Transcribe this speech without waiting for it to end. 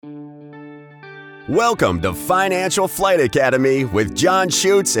Welcome to Financial Flight Academy with John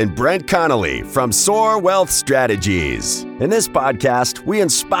Schutz and Brent Connolly from Soar Wealth Strategies. In this podcast, we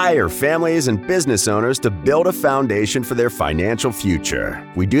inspire families and business owners to build a foundation for their financial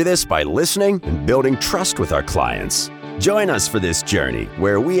future. We do this by listening and building trust with our clients. Join us for this journey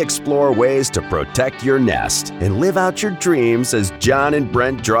where we explore ways to protect your nest and live out your dreams as John and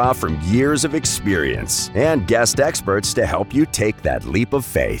Brent draw from years of experience and guest experts to help you take that leap of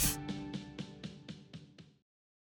faith.